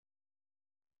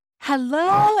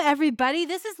Hello, everybody.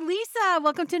 This is Lisa.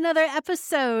 Welcome to another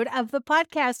episode of the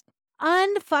podcast,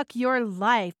 Unfuck Your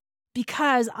Life,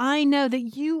 because I know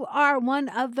that you are one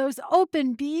of those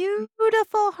open,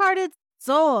 beautiful hearted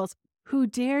souls who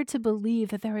dare to believe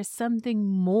that there is something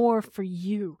more for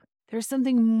you. There's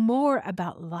something more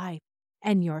about life,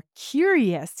 and you're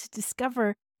curious to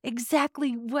discover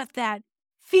exactly what that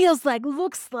feels like,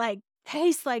 looks like,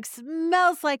 tastes like,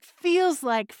 smells like, feels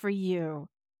like for you.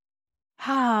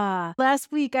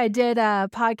 Last week I did a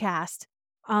podcast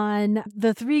on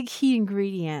the 3 key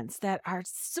ingredients that are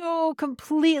so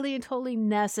completely and totally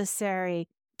necessary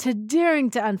to daring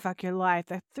to unfuck your life.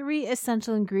 The 3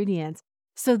 essential ingredients.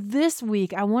 So this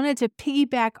week I wanted to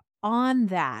piggyback on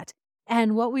that.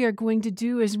 And what we are going to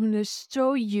do is I'm going to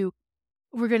show you,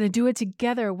 we're going to do it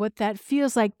together, what that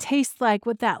feels like, tastes like,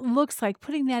 what that looks like,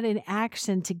 putting that in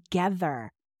action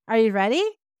together. Are you ready?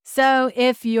 So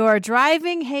if you're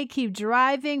driving, hey, keep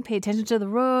driving, pay attention to the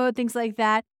road, things like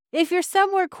that. If you're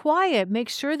somewhere quiet, make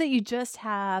sure that you just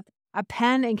have a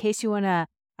pen in case you want a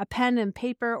pen and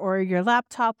paper or your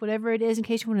laptop, whatever it is, in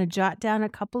case you want to jot down a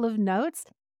couple of notes.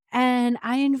 And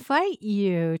I invite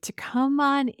you to come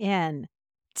on in,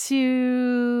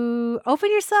 to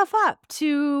open yourself up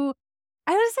to,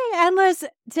 I would say endless,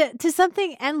 to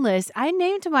something endless. I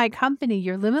named my company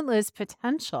Your Limitless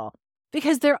Potential,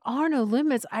 because there are no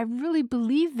limits. I really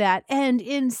believe that. And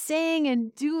in saying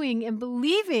and doing and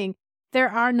believing there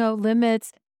are no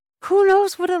limits, who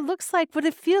knows what it looks like, what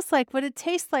it feels like, what it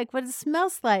tastes like, what it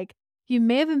smells like. You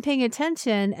may have been paying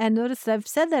attention and noticed that I've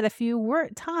said that a few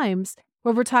times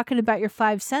where we're talking about your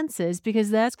 5 senses,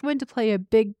 because that's going to play a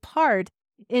big part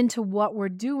into what we're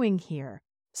doing here.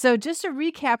 So just to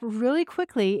recap really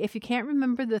quickly, if you can't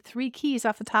remember the 3 keys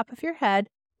off the top of your head,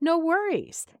 no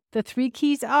worries. The 3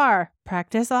 keys are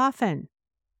practice often.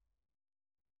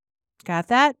 Got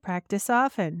that? Practice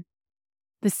often.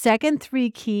 The second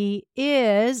 3 key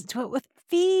is do it with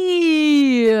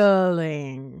feeling.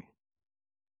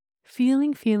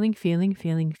 Feeling.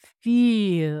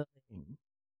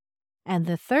 And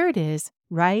the third is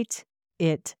write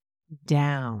it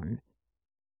down.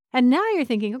 And now you're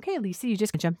thinking, okay, Lisa, you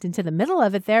just jumped into the middle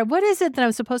of it there. What is it that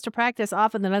I'm supposed to practice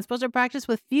often, that I'm supposed to practice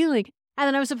with feeling, and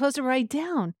then I'm supposed to write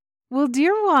down? Well,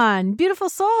 dear one, beautiful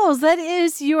souls, that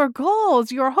is your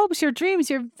goals, your hopes, your dreams,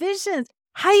 your visions,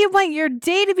 how you want your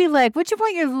day to be like, what you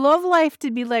want your love life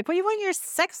to be like, what you want your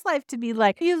sex life to be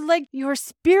like, you like your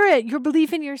spirit, your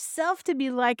belief in yourself to be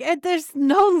like. And there's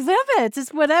no limits.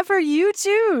 It's whatever you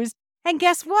choose. And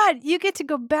guess what? You get to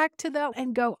go back to that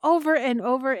and go over and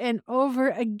over and over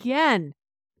again.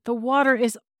 The water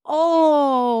is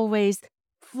always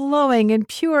flowing and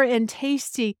pure and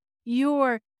tasty.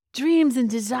 Your dreams and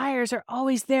desires are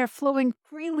always there, flowing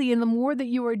freely. And the more that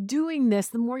you are doing this,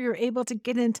 the more you're able to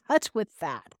get in touch with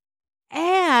that.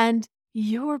 And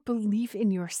your belief in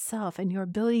yourself and your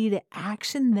ability to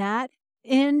action that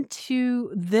into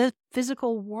the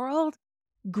physical world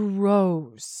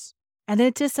grows. And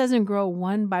it just doesn't grow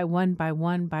one by one by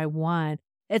one by one.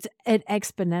 It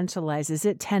exponentializes.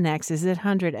 It 10x's, it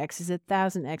 100x's, it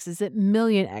 1000x's, it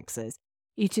million x's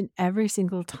each and every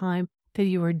single time that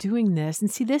you are doing this.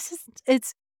 And see, this is,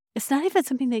 it's not even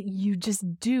something that you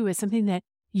just do. It's something that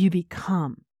you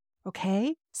become.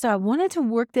 Okay. So I wanted to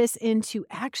work this into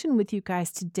action with you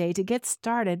guys today to get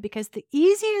started, because the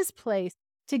easiest place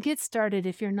to get started,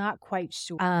 if you're not quite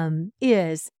sure,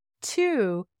 is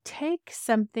to take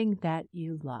something that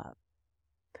you love.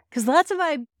 Because lots of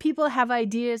people have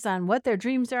ideas on what their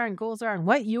dreams are and goals are and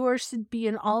what yours should be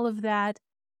and all of that.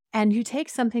 And you take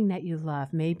something that you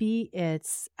love. Maybe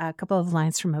it's a couple of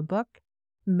lines from a book.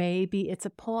 Maybe it's a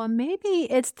poem. Maybe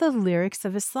it's the lyrics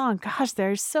of a song. Gosh,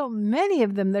 there's so many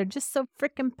of them. They're just so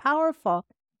freaking powerful.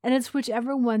 And it's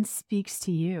whichever one speaks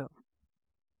to you.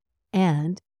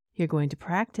 And you're going to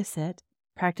practice it.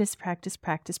 Practice.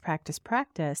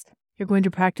 You're going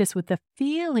to practice with the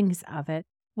feelings of it,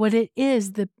 what it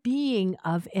is, the being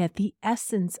of it, the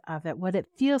essence of it, what it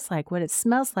feels like, what it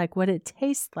smells like, what it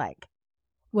tastes like,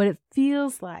 what it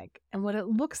feels like, and what it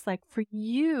looks like for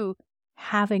you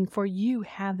having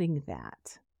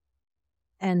that.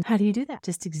 And how do you do that?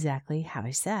 Just exactly how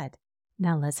I said.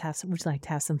 Now would you like to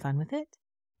have some fun with it?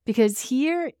 Because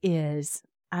here is,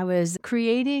 I was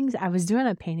doing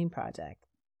a painting project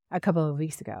a couple of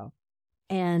weeks ago,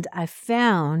 and I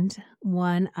found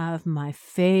one of my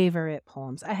favorite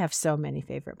poems. I have so many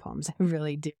favorite poems. I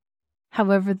really do.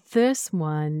 However, this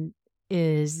one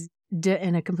is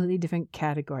in a completely different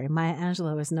category. Maya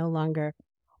Angelou is no longer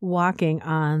walking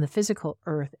on the physical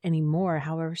earth anymore.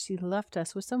 However, she left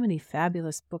us with so many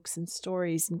fabulous books and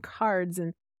stories and cards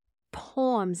and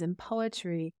poems and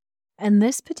poetry And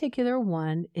this particular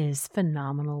one is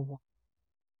Phenomenal.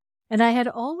 And I had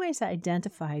always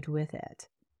identified with it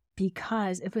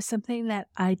because it was something that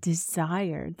I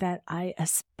desired, that I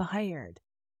aspired,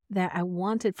 that I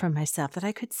wanted for myself, that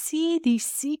I could see these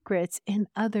secrets in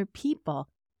other people.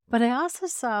 But I also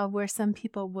saw where some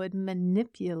people would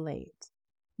manipulate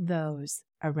those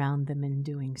around them in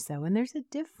doing so. And there's a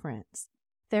difference.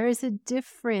 There is a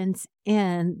difference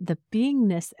in the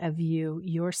beingness of you,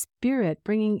 your spirit,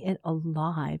 bringing it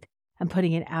alive and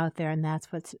putting it out there. And that's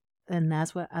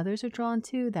what others are drawn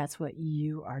to. That's what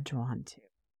you are drawn to.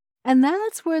 And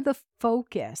that's where the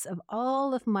focus of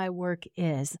all of my work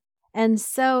is. And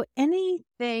so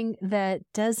anything that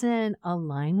doesn't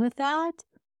align with that,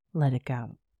 let it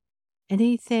go.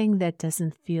 Anything that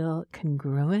doesn't feel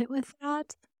congruent with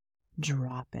that,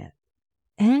 drop it.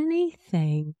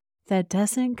 Anything that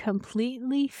doesn't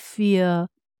completely feel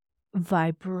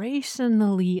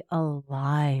vibrationally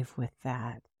alive with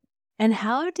that. And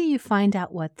how do you find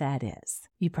out what that is?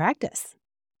 You practice.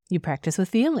 You practice with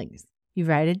feelings. You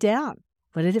write it down.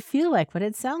 What did it feel like? What did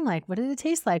it sound like? What did it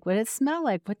taste like? What did it smell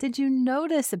like? What did you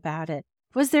notice about it?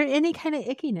 Was there any kind of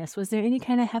ickiness? Was there any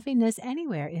kind of heaviness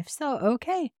anywhere? If so,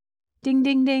 okay. Ding,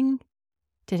 ding, ding.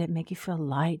 Did it make you feel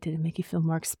light? Did it make you feel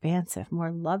more expansive,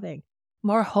 more loving,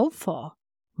 more hopeful,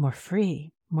 more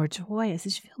free, more joyous?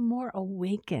 Did you feel more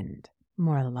awakened,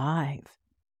 more alive?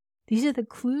 These are the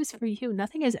clues for you.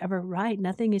 Nothing is ever right.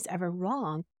 Nothing is ever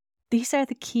wrong. These are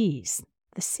the keys,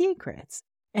 the secrets,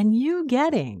 and you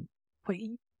getting what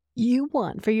you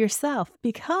want for yourself,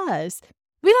 because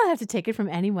we don't have to take it from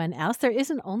anyone else. There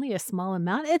isn't only a small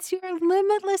amount. It's your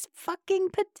limitless fucking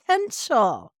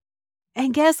potential.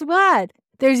 And guess what?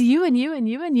 There's you and you and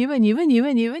you and you and you and you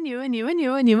and you and you and you and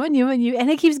you and you and you and you, and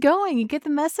it keeps going. You get the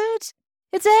message?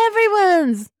 It's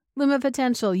everyone's limit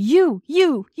potential. You.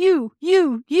 Who? You.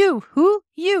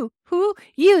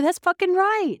 That's fucking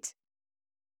right.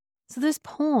 So this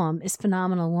poem is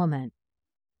Phenomenal Woman.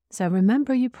 So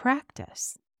remember, you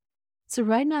practice. So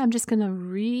right now I'm just going to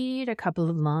read a couple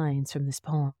of lines from this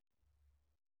poem.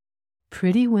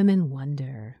 Pretty women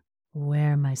wonder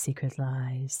where my secret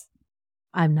lies.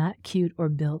 I'm not cute or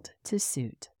built to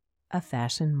suit a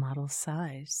fashion model's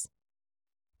size.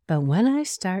 But when I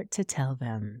start to tell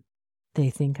them, they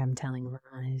think I'm telling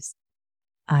lies.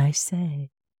 I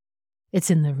say, it's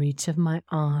in the reach of my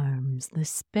arms, the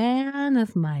span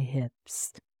of my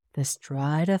hips, the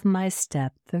stride of my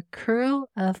step, the curl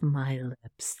of my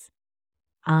lips.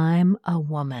 I'm a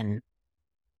woman,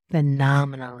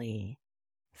 phenomenal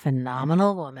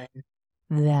woman.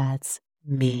 That's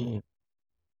me.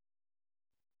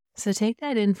 So take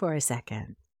that in for a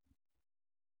second.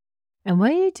 And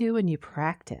what you do when you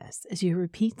practice is you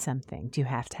repeat something. Do you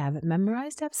have to have it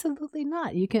memorized? Absolutely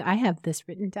not. I have this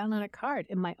written down on a card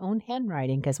in my own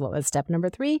handwriting, because what was step number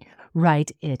 3?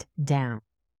 Write it down.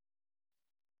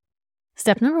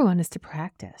 Step number 1 is to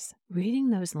practice reading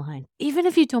those lines. Even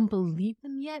if you don't believe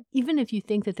them yet, even if you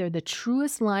think that they're the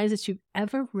truest lines that you've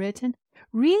ever written,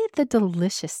 read the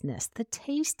deliciousness, the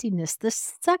tastiness, the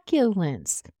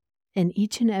succulence in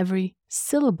each and every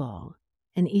syllable,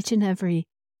 in each and every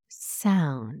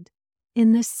sound,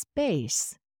 in the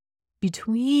space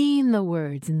between the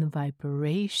words and the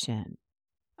vibration.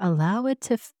 Allow it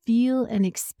to feel and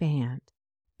expand,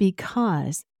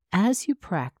 because as you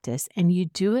practice and you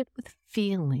do it with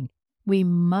feeling, we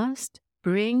must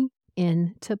bring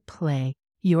into play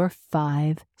your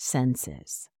 5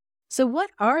 senses. So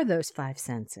what are those 5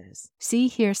 senses? See,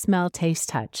 hear, smell, taste,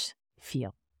 touch,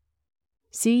 feel.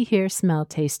 See, hear, smell,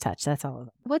 taste, touch. That's all of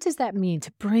it. What does that mean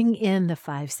to bring in the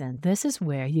 5 senses? This is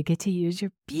where you get to use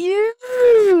your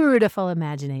beautiful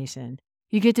imagination.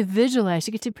 You get to visualize,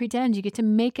 you get to pretend, you get to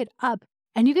make it up,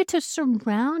 and you get to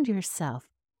surround yourself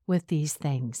with these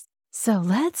things. So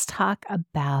let's talk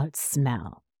about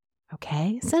smell,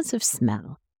 okay? Sense of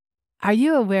smell. Are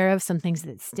you aware of some things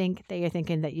that stink that you're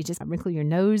thinking that you just wrinkle your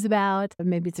nose about? Or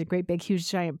maybe it's a great big huge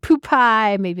giant poop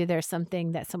pie. Maybe there's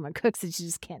something that someone cooks that you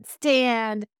just can't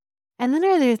stand. And then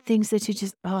are there things that you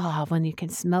just, when you can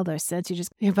smell those scents,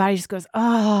 your body just goes,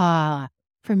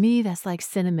 For me, that's like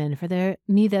cinnamon. For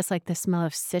me, that's like the smell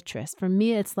of citrus. For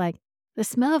me, it's like the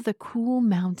smell of the cool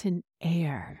mountain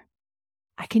air.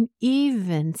 I can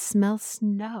even smell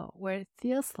snow, where it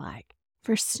feels like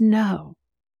for snow.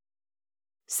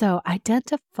 So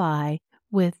identify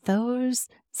with those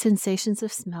sensations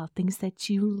of smell, things that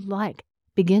you like.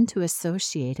 Begin to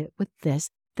associate it with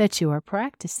this that you are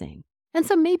practicing. And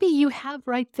so maybe you have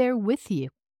right there with you.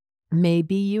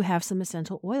 Maybe you have some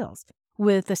essential oils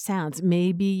with the sounds.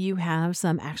 Maybe you have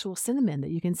some actual cinnamon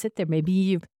that you can sit there. Maybe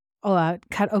you've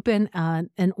cut open an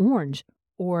orange,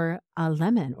 or a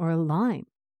lemon or a lime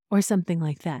or something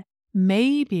like that.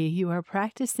 Maybe you are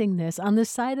practicing this on the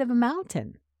side of a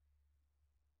mountain.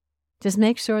 Just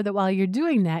make sure that while you're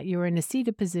doing that, you're in a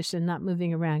seated position, not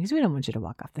moving around, because we don't want you to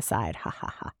walk off the side. Ha,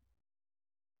 ha, ha.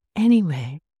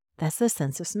 Anyway, that's the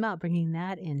sense of smell, bringing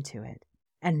that into it.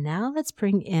 And now let's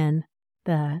bring in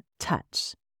the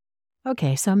touch.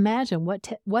 Okay, so imagine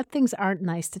what things aren't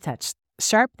nice to touch.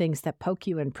 Sharp things that poke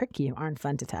you and prick you aren't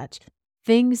fun to touch.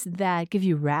 Things that give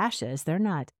you rashes, they're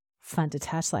not fun to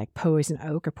touch, like poison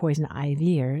oak or poison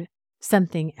ivy or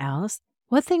something else.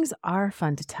 What things are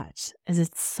fun to touch is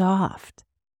it's soft.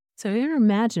 So you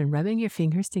imagine rubbing your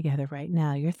fingers together right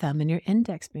now, your thumb and your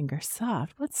index finger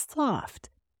soft. What's soft?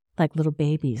 Like little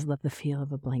babies love the feel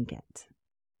of a blanket.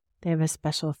 They have a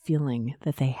special feeling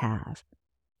that they have.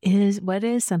 What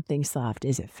is something soft?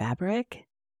 Is it fabric?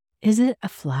 Is it a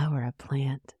flower, a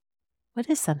plant? What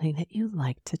is something that you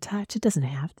like to touch? It doesn't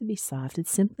have to be soft. It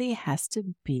simply has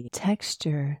to be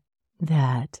texture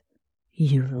that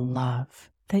you love,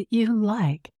 that you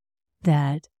like,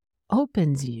 that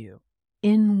opens you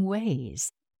in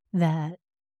ways that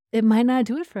it might not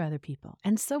do it for other people.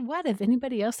 And so what if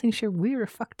anybody else thinks you're weird or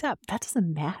fucked up? That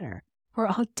doesn't matter. We're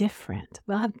all different.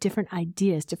 We'll have different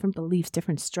ideas, different beliefs,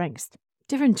 different strengths,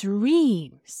 different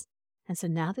dreams. And so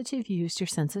now that you've used your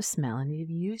sense of smell and you've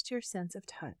used your sense of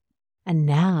touch, and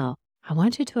now I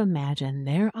want you to imagine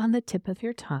there on the tip of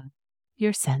your tongue,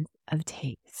 your sense of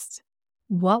taste.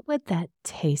 What would that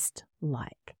taste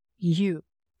like? You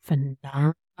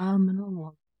phenomenal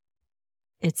woman.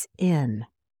 It's in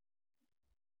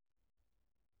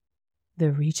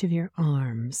the reach of your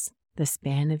arms, the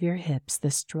span of your hips, the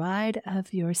stride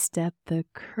of your step, the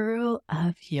curl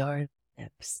of your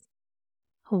lips.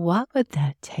 What would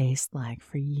that taste like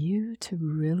for you to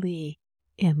really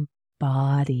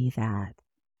embody that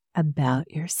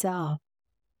about yourself?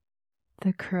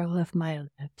 The curl of my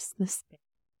lips, the span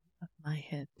of my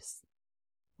hips.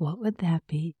 What would that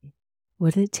be?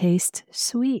 Would it taste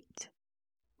sweet?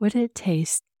 Would it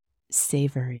taste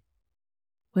savory?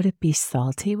 Would it be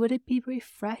salty? Would it be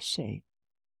refreshing?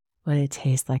 Would it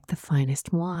taste like the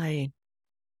finest wine?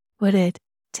 Would it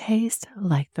taste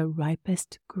like the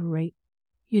ripest grape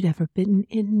you'd ever bitten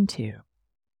into?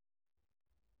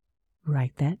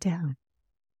 Write that down.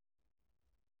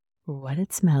 What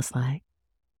it smells like.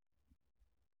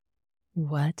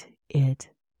 What it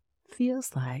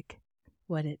feels like.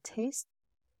 What it tastes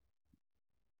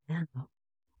like. Now,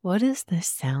 what is the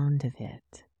sound of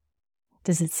it?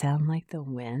 Does it sound like the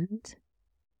wind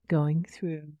going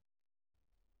through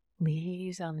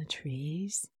leaves on the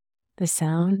trees? The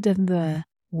sound of the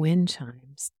wind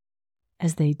chimes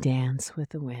as they dance with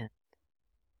the wind?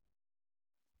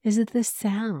 Is it the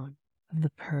sound of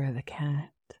the purr of the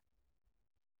cat?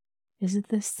 Is it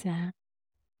the sound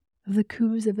of the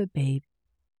coos of a baby?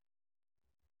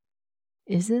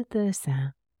 Is it the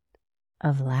sound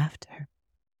of laughter?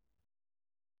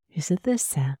 Is it the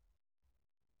sound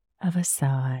of a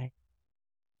sigh?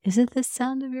 Is it the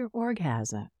sound of your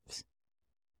orgasms?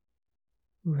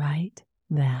 Write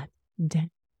that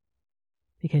down,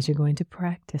 because you're going to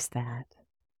practice that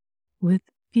with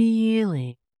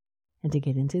feeling. And to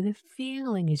get into the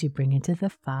feeling as you bring into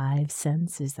the 5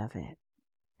 senses of it.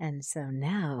 And so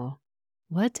now,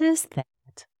 what does that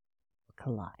look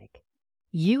like?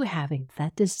 You having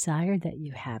that desire that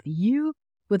you have, you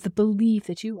with the belief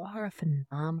that you are a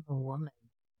phenomenal woman.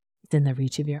 It's in the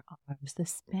reach of your arms, the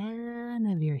span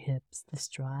of your hips, the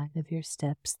stride of your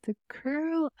steps, the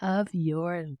curl of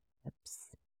your lips.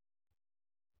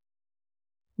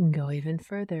 And go even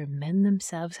further. Men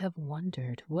themselves have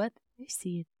wondered what they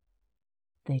see.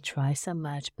 They try so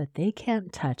much, but they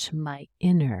can't touch my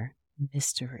inner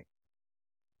mystery.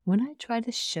 When I try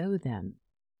to show them,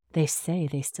 they say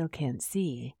they still can't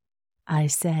see. I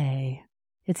say,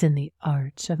 it's in the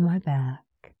arch of my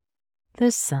back,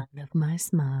 the sun of my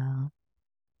smile,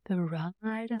 the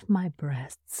ride of my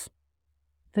breasts,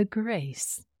 the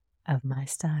grace of my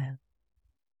style.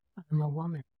 I'm a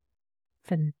woman.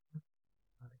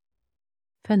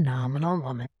 Phenomenal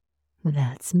woman.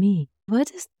 That's me. What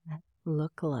does that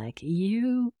look like?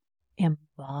 You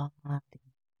embody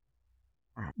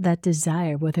that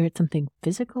desire, whether it's something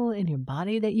physical in your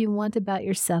body that you want about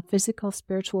yourself, physical,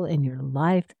 spiritual in your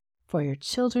life, for your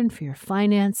children, for your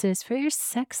finances, for your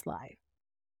sex life,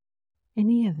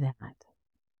 any of that.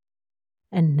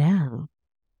 And now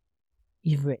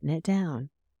you've written it down.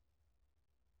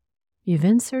 You've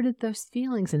inserted those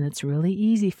feelings, and it's really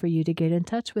easy for you to get in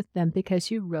touch with them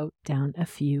because you wrote down a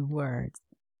few words.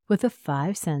 With the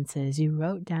 5 senses, you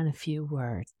wrote down a few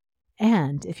words.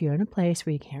 And if you're in a place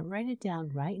where you can't write it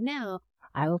down right now,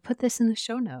 I will put this in the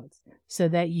show notes so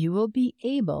that you will be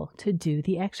able to do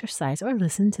the exercise or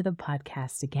listen to the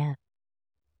podcast again.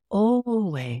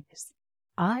 Always.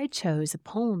 I chose a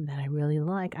poem that I really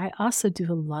like. I also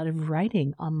do a lot of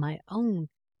writing on my own.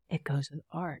 It goes with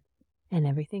art and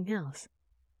everything else.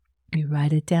 You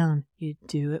write it down, you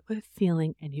do it with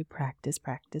feeling, and you practice,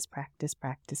 practice, practice,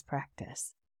 practice,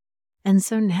 practice. And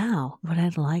so now what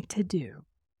I'd like to do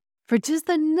for just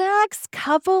the next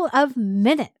couple of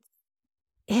minutes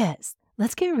is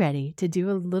let's get ready to do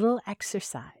a little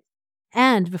exercise.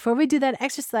 And before we do that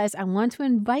exercise, I want to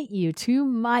invite you to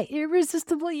my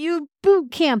Irresistible You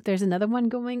Boot Camp. There's another one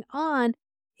going on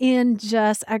in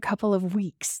just a couple of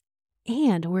weeks.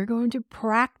 And we're going to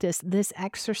practice this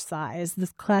exercise.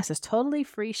 This class is totally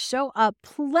free. Show up,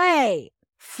 play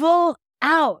full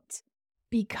out,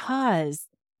 because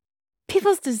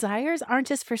people's desires aren't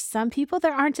just for some people.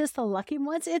 There aren't just the lucky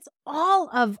ones. It's all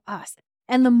of us.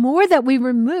 And the more that we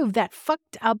remove that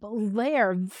fucked up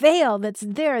layer, veil that's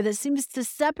there that seems to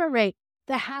separate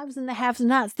the haves and the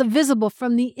have-nots, the visible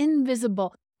from the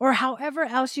invisible, or however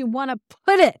else you want to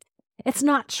put it, it's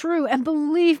not true. And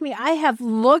believe me, I have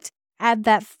looked at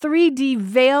that 3D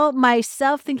veil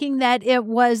myself thinking that it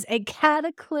was a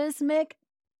cataclysmic,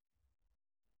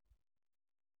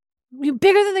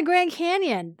 bigger than the Grand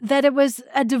Canyon, that it was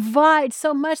a divide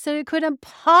so much that I couldn't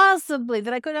possibly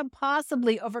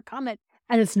overcome it.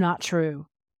 And it's not true.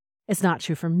 It's not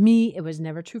true for me. It was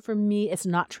never true for me. It's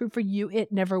not true for you. It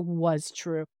never was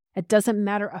true. It doesn't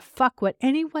matter a fuck what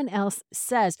anyone else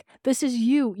says. This is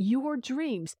you, your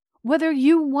dreams. Whether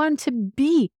you want to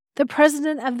be the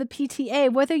president of the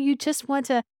PTA, whether you just want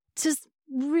to just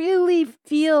really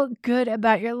feel good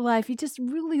about your life, you just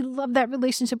really love that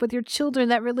relationship with your children,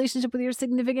 that relationship with your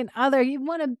significant other, you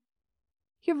want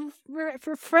to,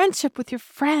 for friendship with your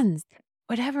friends,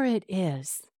 whatever it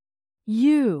is,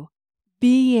 you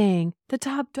being the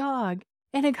top dog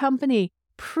in a company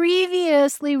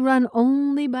previously run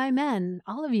only by men.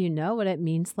 All of you know what it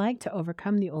means like to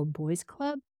overcome the old boys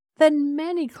club. Then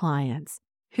many clients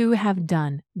who have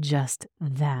done just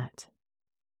that.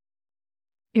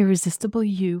 Irresistible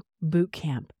You Boot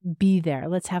Camp. Be there.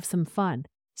 Let's have some fun.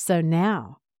 So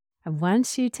now I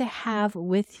want you to have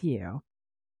with you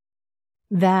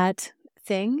that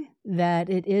thing that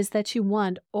it is that you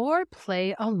want, or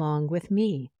play along with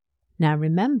me. Now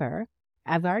remember,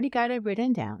 I've already got it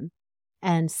written down.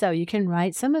 And so you can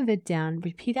write some of it down,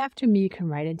 repeat after me, you can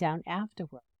write it down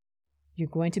afterward. You're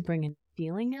going to bring in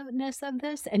feelingness of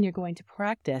this and you're going to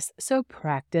practice. So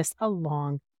practice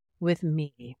along with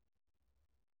me.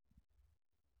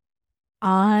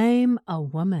 I'm a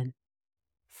woman.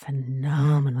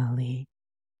 Phenomenal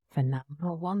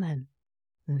woman.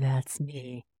 That's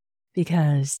me.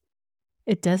 Because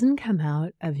it doesn't come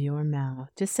out of your mouth.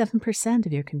 Just 7%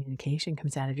 of your communication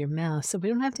comes out of your mouth. So we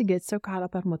don't have to get so caught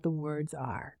up on what the words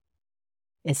are.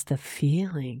 It's the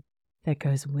feeling that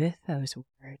goes with those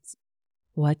words.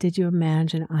 What did you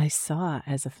imagine I saw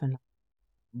as a phenomenon?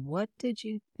 What did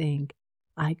you think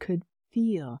I could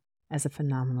feel as a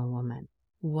phenomenal woman?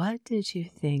 What did you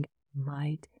think I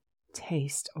might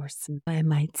taste or I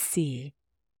might see?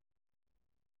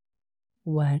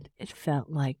 What it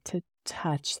felt like to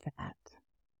touch that.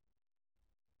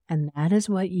 And that is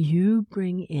what you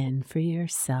bring in for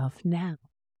yourself now.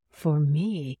 For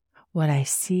me, what I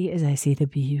see is I see the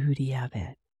beauty of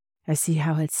it. I see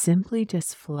how it simply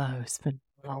just flows.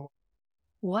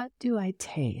 What do I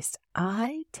taste?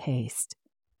 I taste,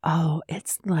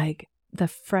 it's like the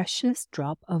freshest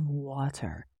drop of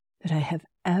water that I have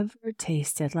ever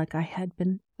tasted, like I had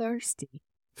been thirsty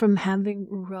from having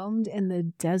roamed in the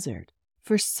desert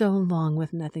for so long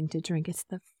with nothing to drink. It's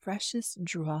the freshest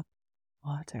drop of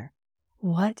water.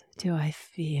 What do I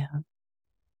feel?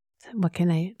 What can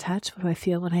I touch? What do I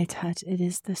feel when I touch? It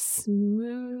is the smoothest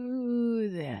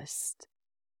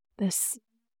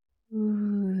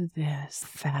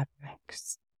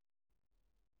fabrics.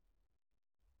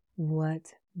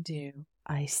 What do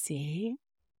I see?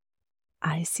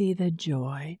 I see the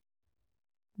joy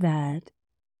that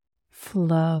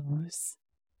flows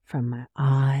from my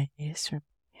eyes, from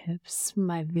my hips, from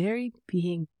my very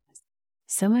being.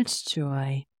 So much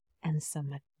joy and so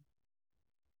much.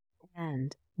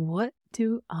 And what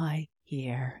do I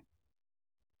hear?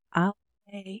 I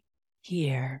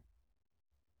hear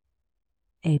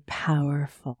a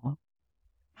powerful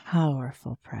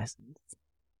presence.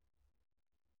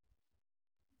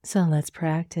 So let's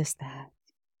practice that.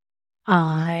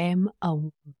 I'm a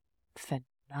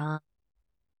phenomenal.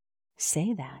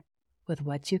 Say that with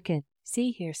what you can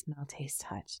see, hear, smell, taste,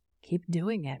 touch. Keep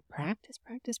doing it. Practice.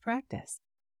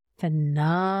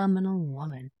 Phenomenal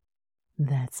woman.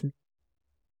 That's me.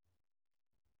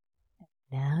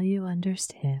 Now you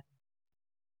understand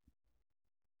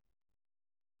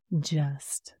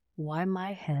just why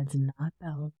my head's not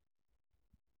bowed.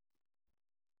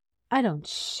 I don't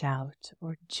shout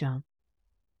or jump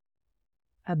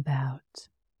about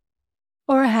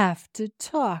or have to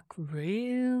talk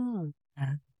real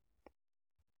loud.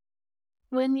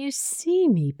 When you see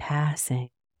me passing,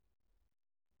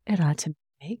 it ought to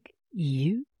make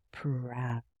you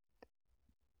proud.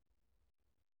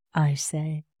 I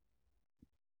say,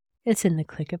 it's in the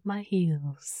click of my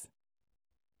heels,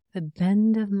 the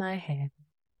bend of my head,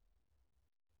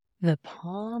 the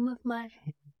palm of my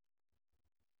hand,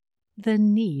 the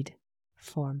need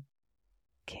for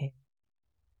care.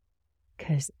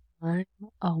 'Cause I'm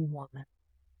a woman.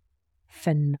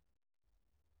 Phenomenal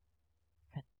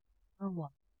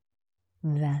woman.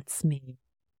 That's me.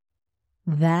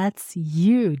 That's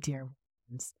you, dear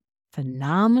ones.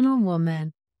 Phenomenal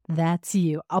woman. That's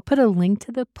you. I'll put a link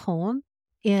to the poem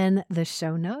in the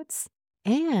show notes.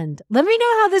 And let me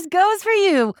know how this goes for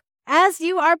you as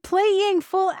you are playing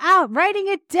full out, writing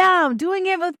it down, doing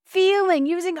it with feeling,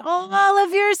 using all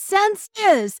of your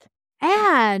senses.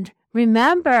 And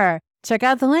remember, check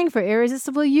out the link for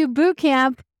Irresistible You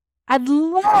Bootcamp. I'd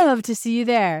love to see you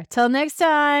there. Till next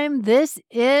time, this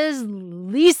is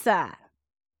Lisa.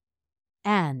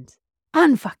 And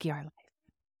unfuck your life.